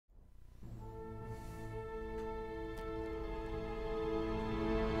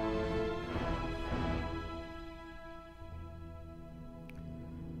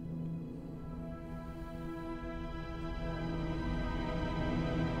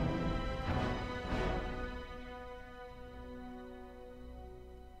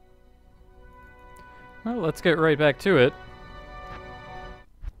Well, let's get right back to it.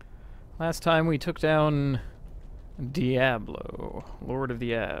 Last time we took down Diablo, Lord of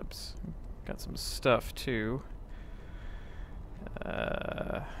the Abs. Got some stuff too.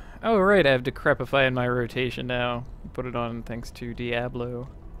 Oh right, I have Decrepify in my rotation now. Put it on thanks to Diablo.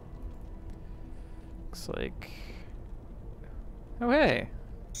 Looks like... Oh hey!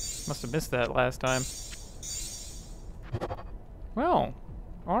 Must have missed that last time. Well,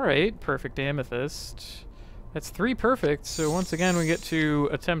 alright, perfect amethyst. That's 3 perfects, so once again we get to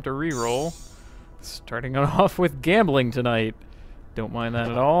attempt a reroll. Starting off with gambling tonight. Don't mind that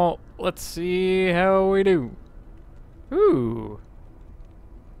at all. Let's see how we do. Ooh.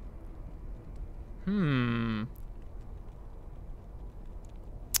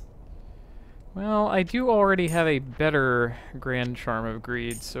 Well, I do already have a better Grand Charm of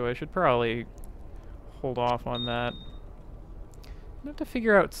Greed, so I should probably hold off on that. I have to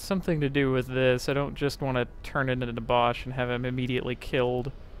figure out something to do with this. I don't just want to turn it into Bosch and have him immediately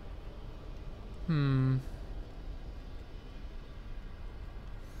killed. Ah,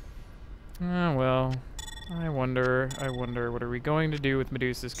 well. I wonder, what are we going to do with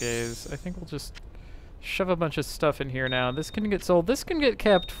Medusa's Gaze? I think we'll just shove a bunch of stuff in here now. This can get sold. This can get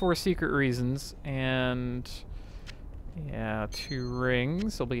kept for secret reasons. And, yeah, 2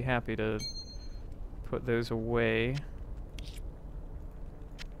 rings. I'll be happy to put those away.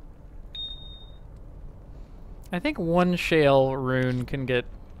 I think 1 shale rune can get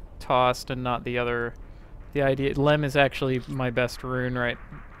tossed and not the other. The idea... Lem is actually my best rune right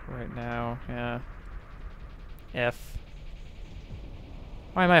now. Yeah. F.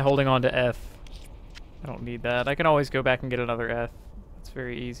 Why am I holding on to F? I don't need that. I can always go back and get another F. It's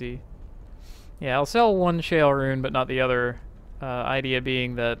very easy. Yeah, I'll sell 1 shale rune, but not the other. Idea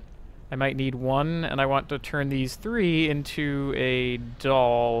being that I might need 1, and I want to turn these 3 into a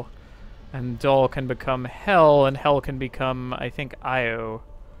doll. And doll can become hell, and hell can become, I think, Io.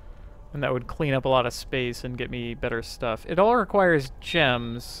 And that would clean up a lot of space and get me better stuff. It all requires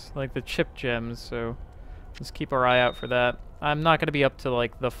gems, like the chip gems, so let's keep our eye out for that. I'm not going to be up to,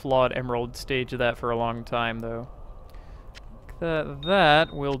 like, the flawed emerald stage of that for a long time, though.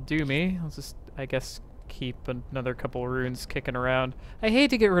 That will do me. I'll just, I guess, keep another couple runes kicking around. I hate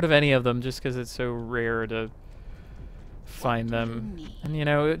to get rid of any of them just because it's so rare to find them. And, you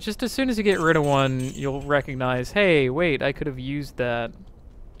know, just as soon as you get rid of one, you'll recognize, hey, wait, I could have used that.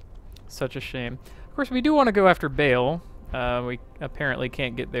 Such a shame. Of course, we do want to go after Bale. We apparently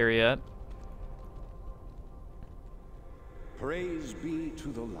can't get there yet. Praise be to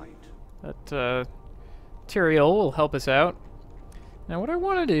the light. But Tyrael will help us out. Now what I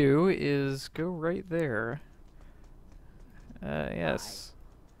want to do is go right there. Yes.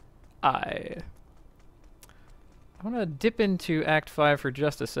 I want to dip into Act 5 for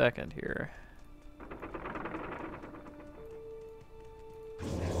just a second here.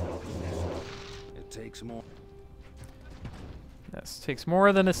 It takes more. Yes, takes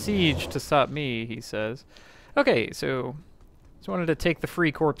more than a siege to stop me, he says. Okay, so just wanted to take the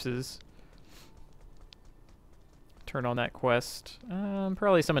free corpses. Turn on that quest.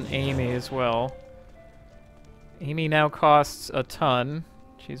 Probably summon Amy as well. Amy now costs a ton.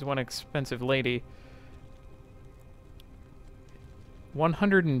 She's one expensive lady.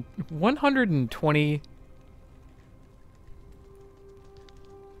 120.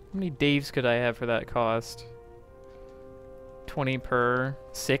 How many Daves could I have for that cost? 20 per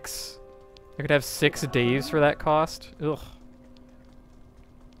 6. I could have 6 Daves for that cost. Ugh.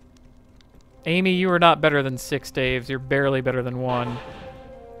 Amy, you are not better than 6 Daves. You're barely better than 1.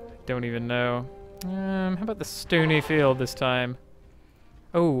 Don't even know. How about the Stony Field this time?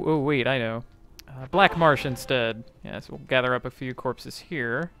 Oh, wait, I know. Black Marsh instead. Yes, we'll gather up a few corpses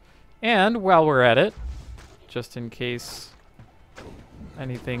here. And while we're at it, just in case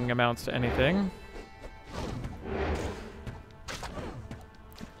anything amounts to anything.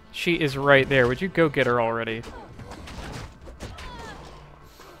 She is right there. Would you go get her already?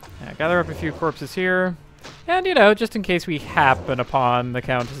 Yeah, gather up a few corpses here. And, you know, just in case we happen upon the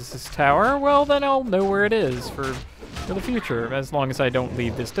Countess's tower, well, then I'll know where it is for the future, as long as I don't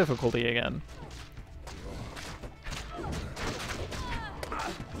leave this difficulty again.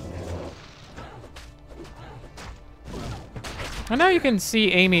 And now you can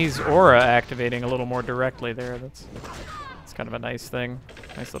see Amy's aura activating a little more directly there. That's kind of a nice thing.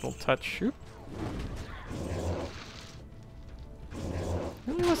 Nice little touch. Oop. I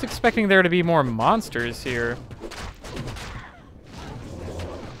really was expecting there to be more monsters here.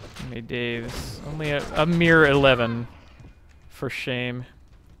 How many Daves? Only a mere 11. For shame.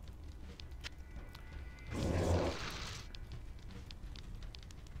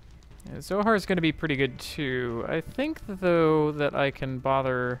 And Zohar's going to be pretty good too. I think, though, that I can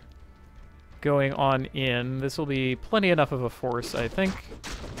bother going on in. This will be plenty enough of a force, I think.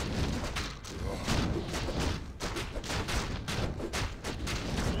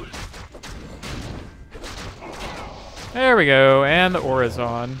 There we go, and the aura's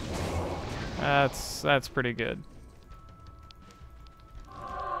on. That's pretty good.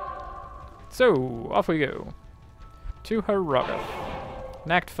 So, off we go. To Harrogath.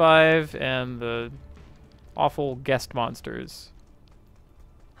 Act 5 and the awful guest monsters.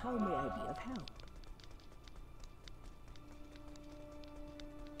 How may I be of help?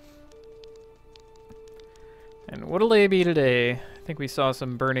 And what'll they be today? I think we saw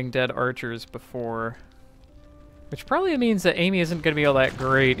some burning dead archers before. Which probably means that Amy isn't going to be all that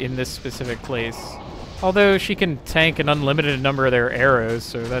great in this specific place. Although she can tank an unlimited number of their arrows,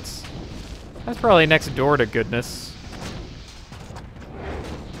 so that's probably next door to goodness.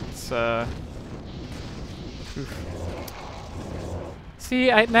 It's, oof. See,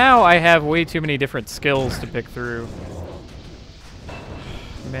 now I have way too many different skills to pick through.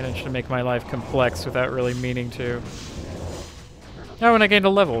 Managed to make my life complex without really meaning to. Oh, and I gained a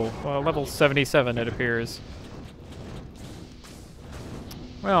level. Well, level 77, it appears.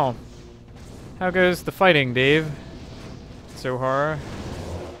 Well, how goes the fighting, Dave? Zohar?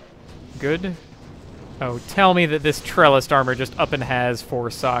 Good? Oh, tell me that this trellised armor just up and has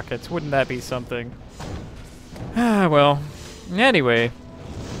 4 sockets. Wouldn't that be something? Ah, well. Anyway.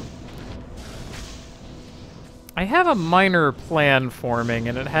 I have a minor plan forming,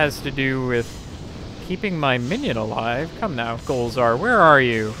 and it has to do with keeping my minion alive. Come now, Golzar, where are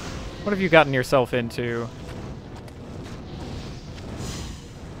you? What have you gotten yourself into?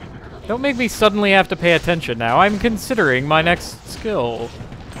 Don't make me suddenly have to pay attention now. I'm considering my next skill.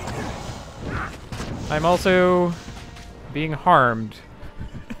 I'm also being harmed.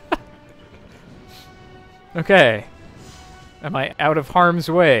 Okay. Am I out of harm's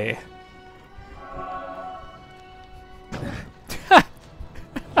way?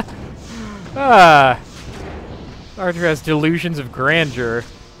 Ah! Archer has delusions of grandeur.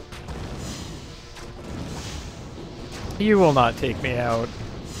 You will not take me out.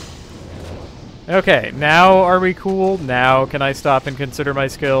 Okay, now are we cool? Now can I stop and consider my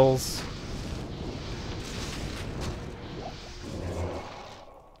skills?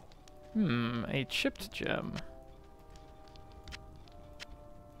 A chipped gem.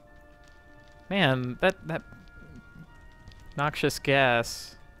 Man, that noxious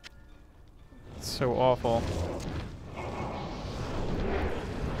gas. It's so awful.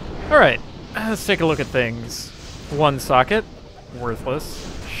 Alright, let's take a look at things. 1 socket,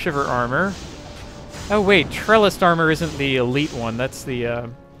 worthless. Shiver armor. Oh wait, trellised armor isn't the elite one. That's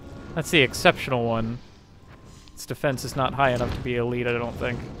the exceptional one. Its defense is not high enough to be elite, I don't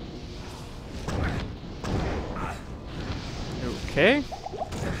think. Okay.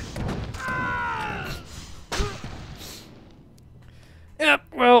 Yep,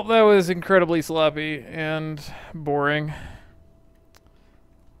 well, that was incredibly sloppy and boring.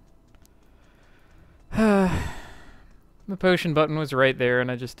 The potion button was right there, and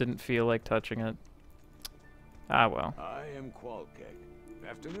I just didn't feel like touching it. Ah, well. I am Qualkeg.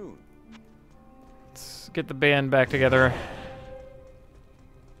 Afternoon. Let's get the band back together.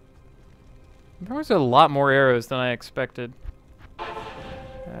 There was a lot more arrows than I expected.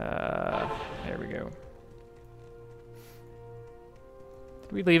 There we go.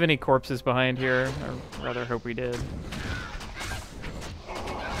 Did we leave any corpses behind here? I rather hope we did.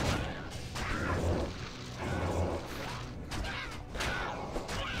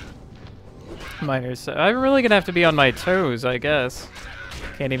 Miners. I'm really gonna have to be on my toes, I guess.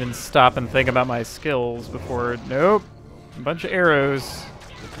 Can't even stop and think about my skills before... Nope. A bunch of arrows.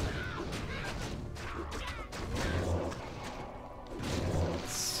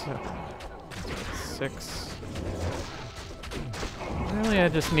 So, 6. Really, I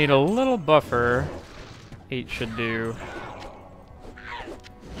just need a little buffer. 8 should do.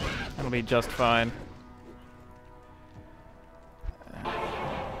 That'll be just fine.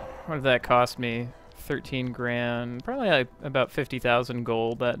 What did that cost me? 13 grand. Probably like about 50,000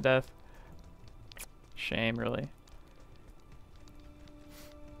 gold, that death. Shame, really.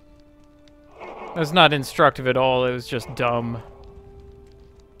 It was not instructive at all, it was just dumb.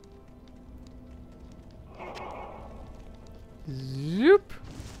 Zoop!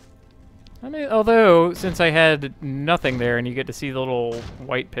 I mean, although, since I had nothing there and you get to see the little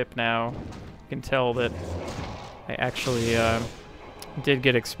white pip now, you can tell that I actually did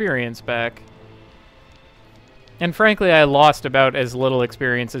get experience back. And frankly, I lost about as little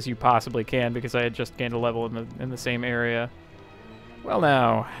experience as you possibly can because I had just gained a level in the same area. Well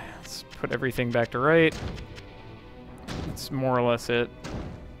now, let's put everything back to right. That's more or less it.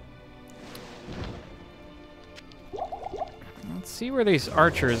 Let's see where these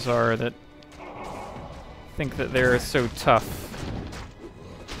archers are that think that they're so tough.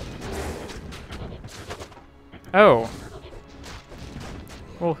 Oh.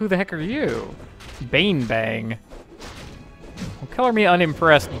 Well, who the heck are you? Bane Bang. Well, color me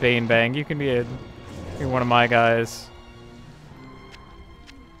unimpressed, Bane Bang. You can be one of my guys.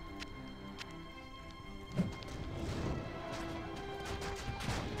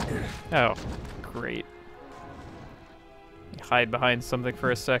 Oh, great. Hide behind something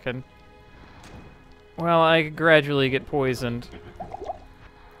for a second. Well, I gradually get poisoned.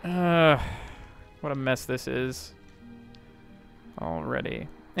 What a mess this is. Already.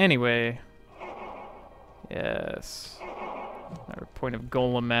 Anyway. Yes. Our point of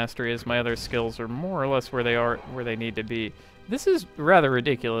golem mastery is my other skills are more or less where they need to be. This is rather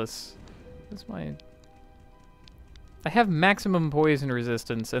ridiculous. This is my... I have maximum poison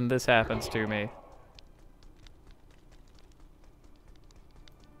resistance, and this happens to me.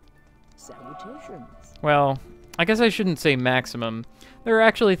 Salutations. Well, I guess I shouldn't say maximum. There are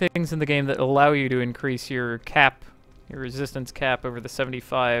actually things in the game that allow you to increase your cap, your resistance cap over the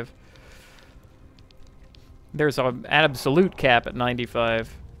 75. There's an absolute cap at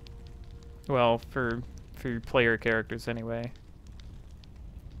 95. Well, for your player characters anyway.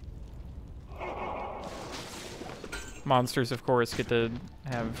 Monsters, of course, get to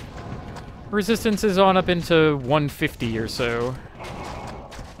have resistances on up into 150 or so.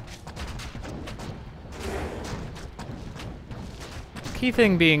 Key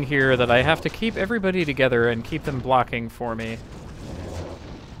thing being here that I have to keep everybody together and keep them blocking for me.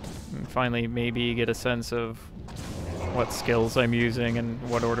 And finally, maybe get a sense of what skills I'm using and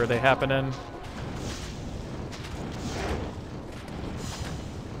what order they happen in.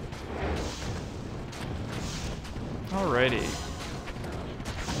 Alrighty.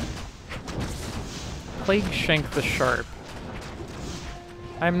 Plague Shank the Sharp.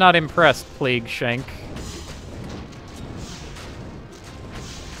 I'm not impressed, Plague Shank.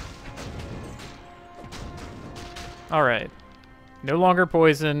 Alright. No longer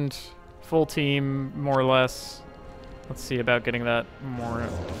poisoned. Full team, more or less. Let's see about getting that more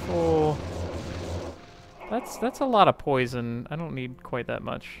full. That's a lot of poison. I don't need quite that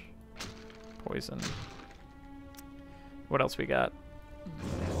much poison. What else we got?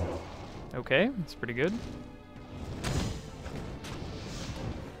 Okay, that's pretty good.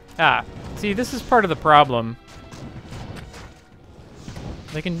 Ah, see, this is part of the problem.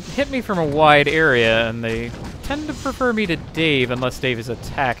 They can hit me from a wide area, and they tend to prefer me to Dave unless Dave is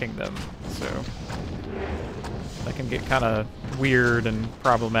attacking them. So that can get kind of weird and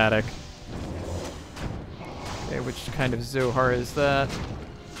problematic. Okay, which kind of Zohar is that?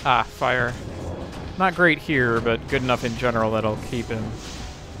 Ah, fire. Not great here, but good enough in general that I'll keep him. I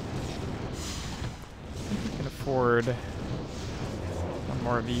think we can afford one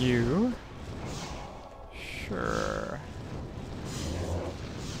more of you. Sure.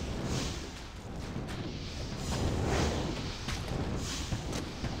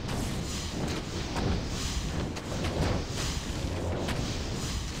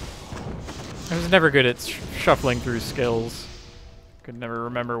 I was never good at shuffling through skills. Could never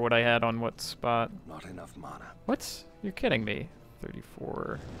remember what I had on what spot. Not enough mana. What? You're kidding me.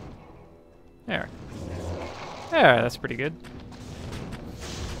 34. There. There, that's pretty good.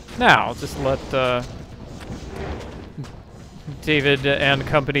 Now, I'll just let David and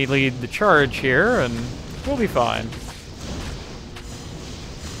company lead the charge here, and we'll be fine.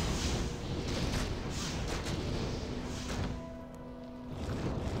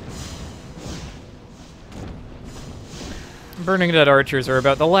 Burning Dead archers are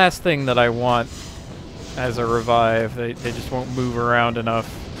about the last thing that I want as a revive. They just won't move around enough.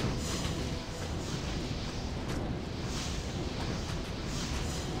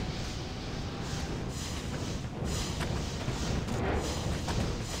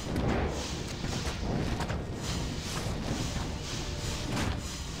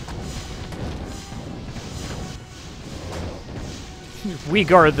 We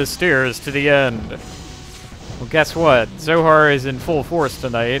guard the stairs to the end. Well, guess what? Zohar is in full force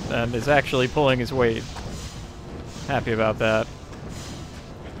tonight and is actually pulling his weight. Happy about that.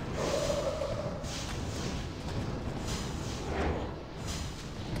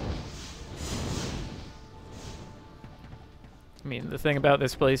 I mean, the thing about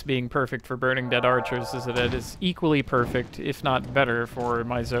this place being perfect for Burning Dead archers is that it is equally perfect, if not better, for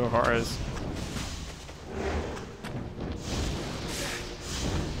my Zohars.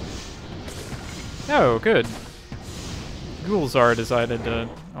 Oh, good. Gulzar decided to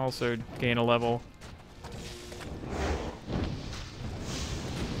also gain a level.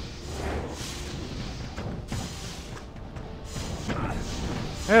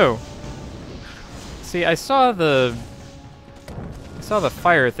 Oh. See, I saw the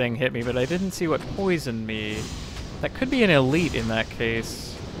fire thing hit me, but I didn't see what poisoned me. That could be an elite in that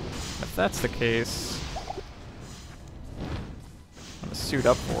case. If that's the case, I'm gonna suit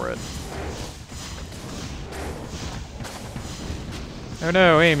up for it. Oh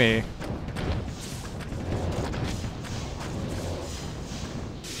no, Amy.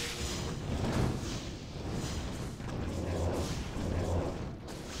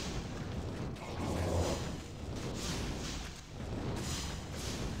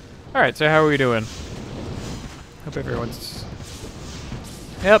 Alright, so how are we doing? Hope everyone's...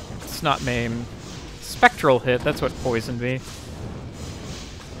 Yep, it's not main. Spectral hit, that's what poisoned me.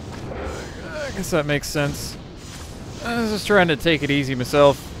 I guess that makes sense. I was just trying to take it easy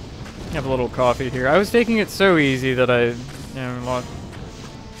myself. Have a little coffee here. I was taking it so easy that I,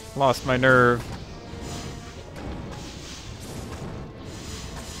 lost my nerve.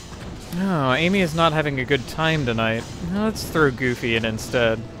 No, Amy is not having a good time tonight. Let's throw Goofy in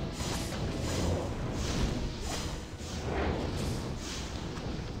instead.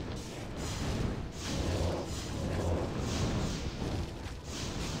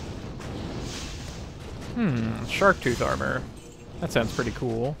 Shark tooth armor. That sounds pretty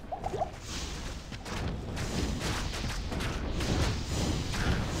cool.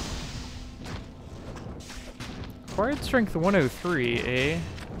 Acquired strength 103, eh?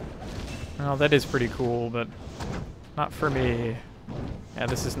 Well, that is pretty cool, but not for me. Yeah,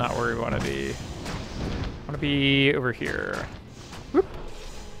 this is not where we want to be. I want to be over here. Whoop.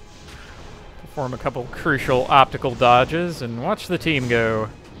 Perform a couple crucial optical dodges and watch the team go.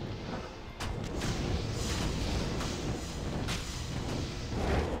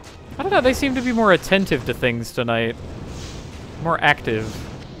 I don't know, they seem to be more attentive to things tonight. More active.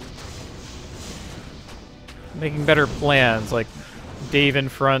 Making better plans, like Dave in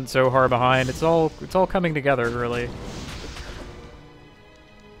front, Zohar behind. It's all coming together, really.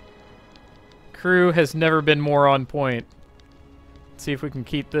 Crew has never been more on point. Let's see if we can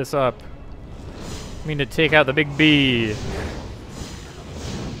keep this up. I mean to take out the big B.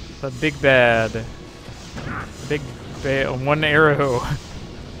 The big bad. The big one arrow.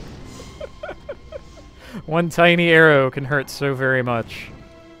 One tiny arrow can hurt so very much.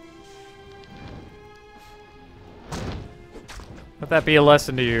 Let that be a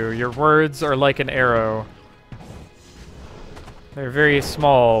lesson to you. Your words are like an arrow. They're very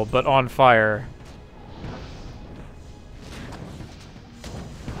small, but on fire.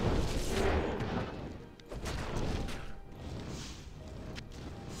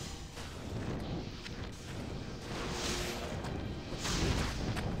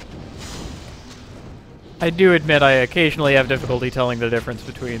 I do admit I occasionally have difficulty telling the difference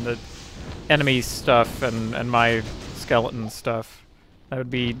between the enemy stuff and my skeleton stuff. That would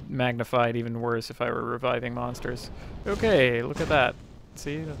be magnified even worse if I were reviving monsters. Okay, look at that.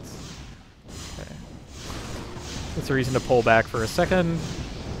 See, that's... Okay. That's a reason to pull back for a second.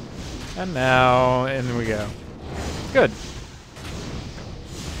 And now, in we go. Good.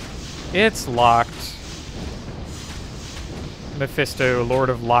 It's locked. Mephisto, Lord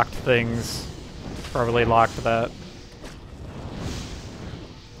of Locked Things. Probably locked that.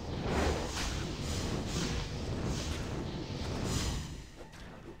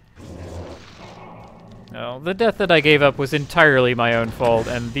 No, the death that I gave up was entirely my own fault,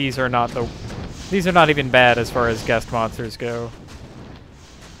 and these are not even bad as far as guest monsters go.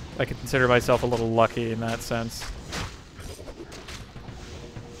 I could consider myself a little lucky in that sense.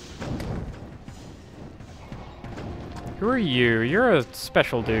 Who are you? You're a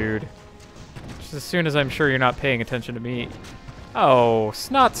special dude. Just as soon as I'm sure you're not paying attention to me. Oh,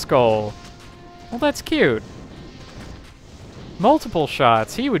 Snot Skull. Well, that's cute. Multiple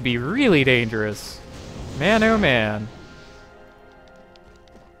shots. He would be really dangerous. Man, oh man.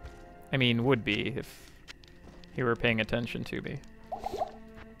 I mean, would be if he were paying attention to me.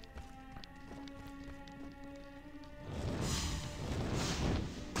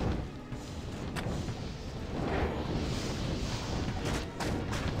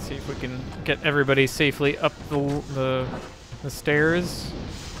 See if we can get everybody safely up the stairs.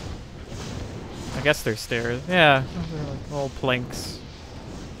 I guess they're stairs. Yeah, they're like little planks.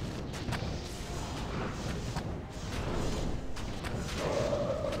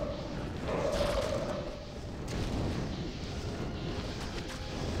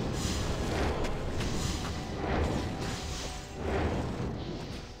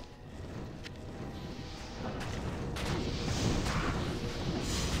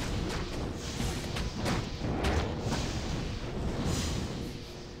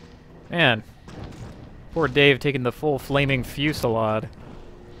 Man. Poor Dave taking the full flaming fusillade.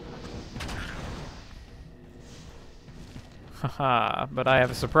 Haha, but I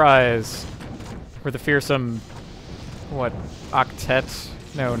have a surprise. For the fearsome... What? Octet?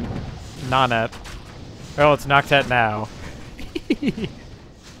 No, Nonet. Oh, it's an octet now.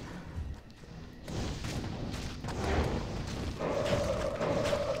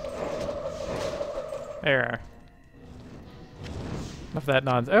 There. Enough of that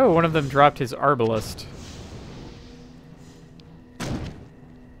nonsense. Oh, one of them dropped his arbalist.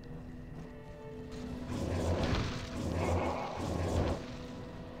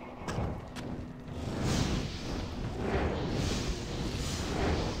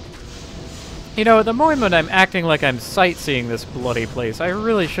 You know, at the moment I'm acting like I'm sightseeing this bloody place. I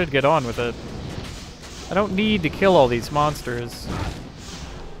really should get on with it. I don't need to kill all these monsters.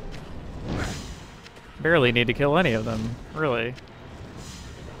 Barely need to kill any of them, really.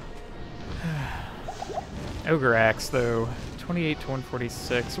 Ogre Axe, though. 28 to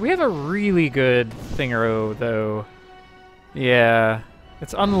 146. We have a really good Thingero, though. Yeah.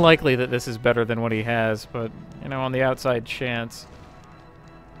 It's unlikely that this is better than what he has, but, you know, on the outside chance.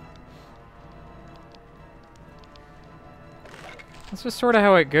 That's just sort of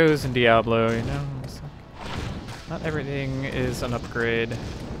how it goes in Diablo, you know? It's like, not everything is an upgrade.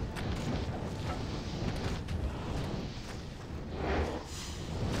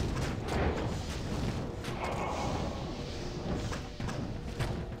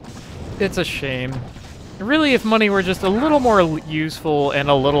 It's a shame. Really, if money were just a little more useful and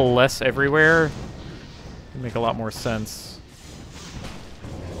a little less everywhere, it would make a lot more sense.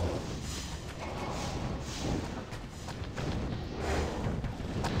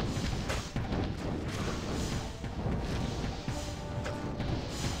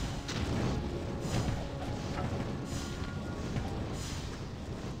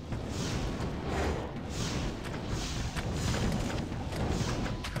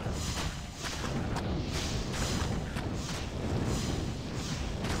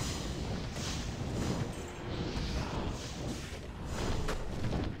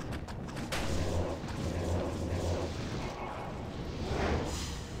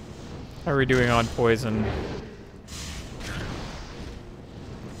 How are we doing on poison?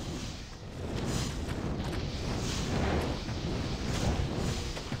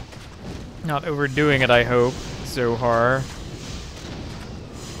 Not overdoing it, I hope, Zohar.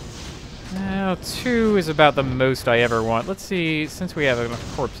 Now, 2 is about the most I ever want. Let's see, since we have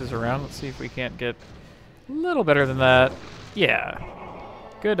enough corpses around, let's see if we can't get a little better than that. Yeah,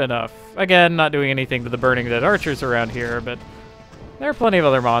 good enough. Again, not doing anything to the Burning Dead archers around here, but there are plenty of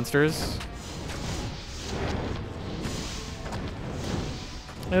other monsters.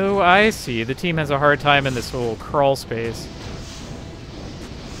 Oh, I see. The team has a hard time in this little crawl space.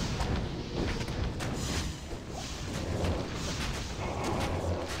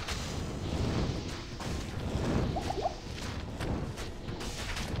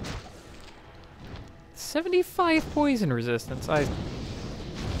 "75 poison resistance. I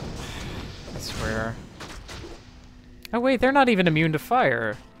swear. Oh wait, they're not even immune to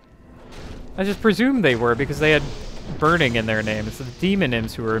fire. I just presumed they were because they had burning in their name. It's the demon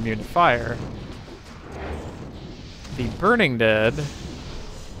imps who are immune to fire. The Burning Dead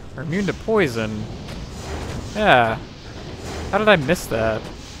are immune to poison. Yeah. How did I miss that?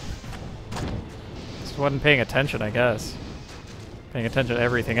 Just wasn't paying attention, I guess. Paying attention to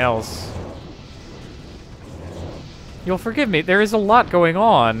everything else. You'll forgive me, there is a lot going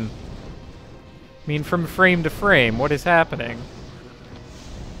on. I mean, from frame to frame, what is happening?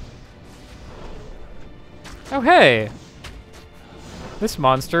 Oh, hey! This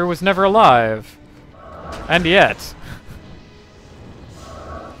monster was never alive. And yet.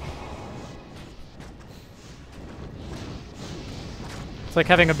 It's like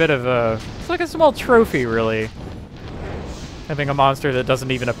having a bit of a... It's like a small trophy, really. Having a monster that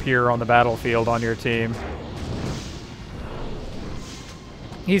doesn't even appear on the battlefield on your team.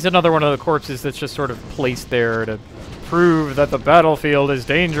 He's another one of the corpses that's just sort of placed there to prove that the battlefield is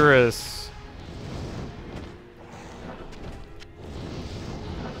dangerous.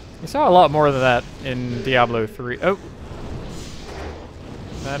 You saw a lot more than that in Diablo 3. Oh!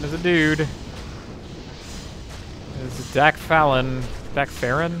 That is a dude. It's Dak Fallon. Dak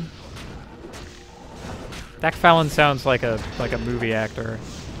Farron? Dak Fallon sounds like a movie actor.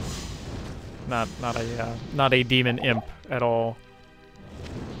 Not a demon imp at all.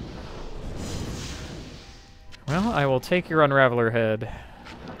 Well, I will take your Unraveler head.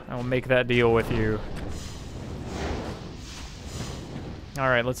 I will make that deal with you.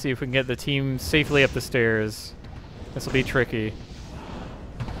 Alright, let's see if we can get the team safely up the stairs. This will be tricky.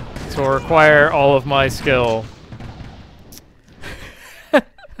 This will require all of my skill.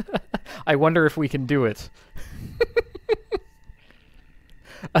 I wonder if we can do it.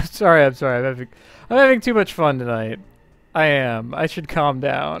 I'm sorry. I'm having too much fun tonight. I am. I should calm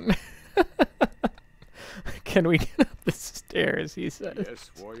down. Can we get up the stairs, he says. Yes,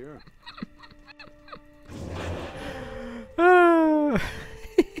 warrior. Good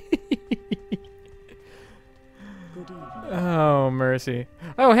evening. Oh, mercy.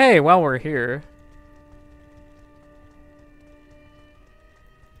 Oh, hey, while we're here.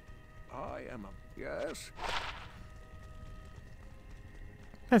 I am a... Yes?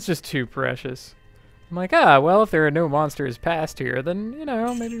 That's just too precious. I'm like, well, if there are no monsters past here, then, you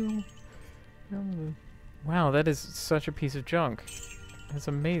know, maybe we'll... Wow, that is such a piece of junk. That's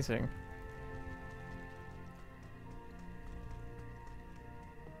amazing.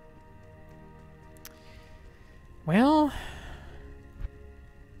 Well...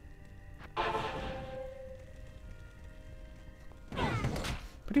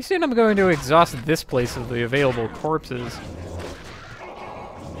 Pretty soon I'm going to exhaust this place of the available corpses.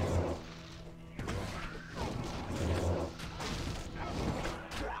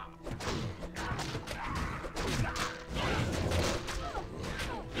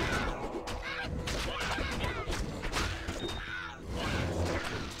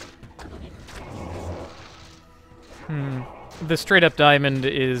 The straight-up diamond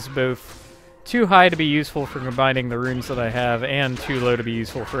is both too high to be useful for combining the runes that I have, and too low to be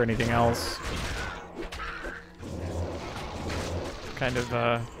useful for anything else. Kind of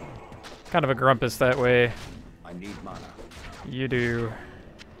a grumpus that way. I need mana. You do.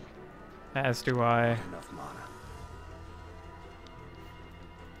 As do I. Enough mana.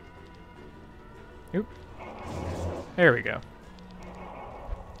 Oop. There we go.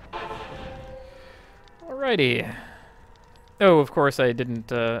 Alrighty. Oh, of course I didn't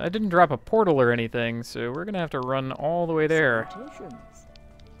drop a portal or anything, so we're gonna have to run all the way there. Salutations.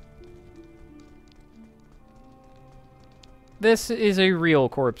 This is a real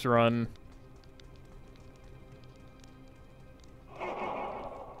corpse run.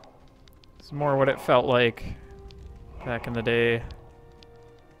 It's more what it felt like back in the day.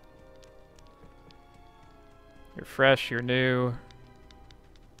 You're fresh, you're new.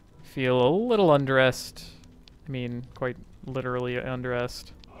 Feel a little undressed. I mean, quite literally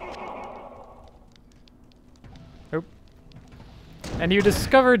undressed. Oh. And you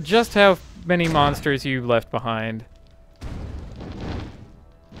discovered just how many monsters you left behind.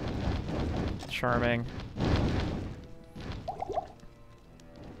 Charming.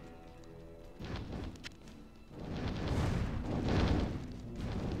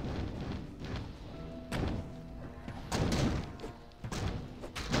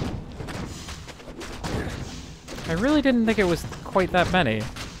 I really didn't think it was quite that many.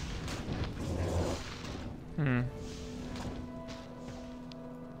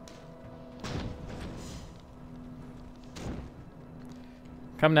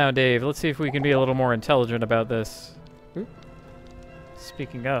 Come now, Dave. Let's see if we can be a little more intelligent about this. Oop.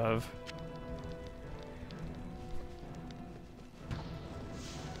 Speaking of...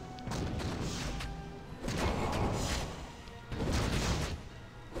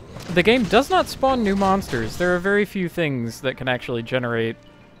 The game does not spawn new monsters. There are very few things that can actually generate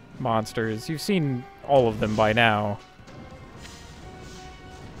monsters. You've seen all of them by now.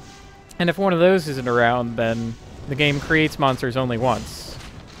 And if one of those isn't around, then the game creates monsters only once.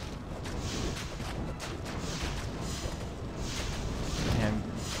 And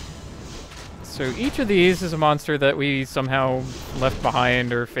so each of these is a monster that we somehow left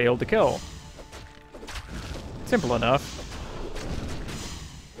behind or failed to kill. Simple enough.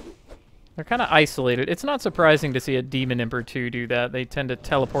 They're kind of isolated. It's not surprising to see a Demon Imp or two do that. They tend to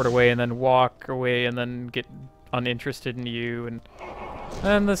teleport away and then walk away and then get uninterested in you, and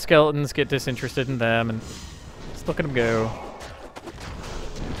then the skeletons get disinterested in them, and just look at them go.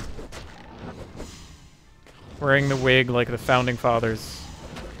 Wearing the wig like the Founding Fathers.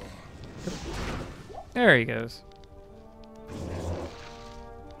 There he goes.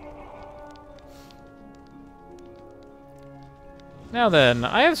 Now then,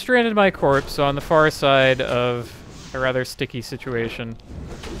 I have stranded my corpse on the far side of a rather sticky situation.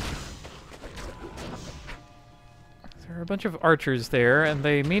 There are a bunch of archers there, and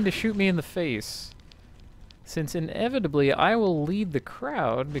they mean to shoot me in the face. Since inevitably I will lead the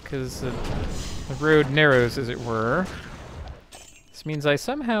crowd because the road narrows, as it were. This means I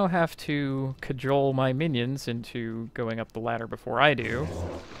somehow have to cajole my minions into going up the ladder before I do.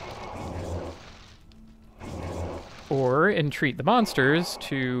 Or entreat the monsters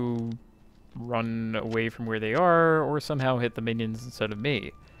to run away from where they are, or somehow hit the minions instead of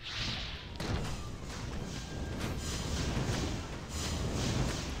me.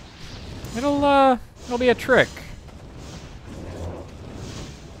 It'll be a trick.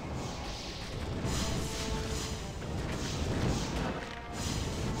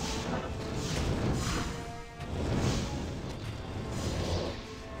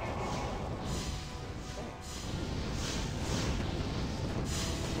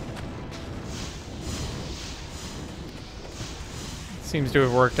 Seems to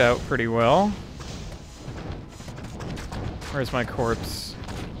have worked out pretty well. Where's my corpse?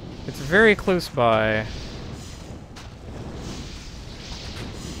 It's very close by.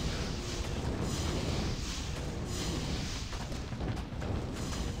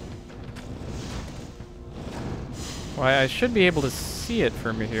 Why, I should be able to see it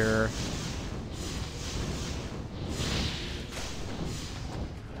from here.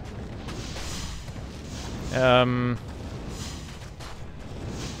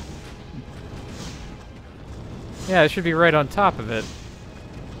 Yeah, it should be right on top of it.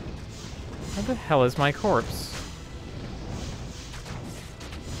 Where the hell is my corpse?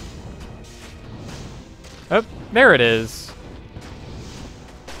 Oh, there it is.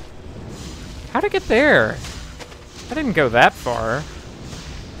 How'd it get there? I didn't go that far.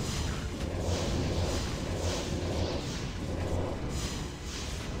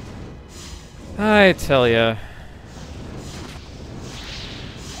 I tell ya.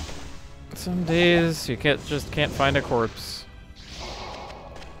 Some days you just can't find a corpse.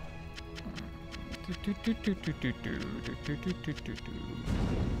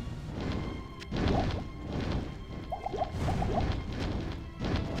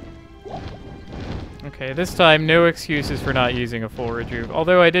 Okay, this time no excuses for not using a full rejuve.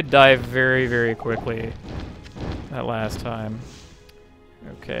 Although I did die very, very quickly that last time.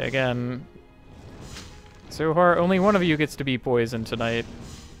 Okay, again. So far, only one of you gets to be poisoned tonight.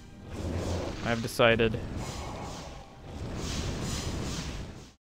 I've decided.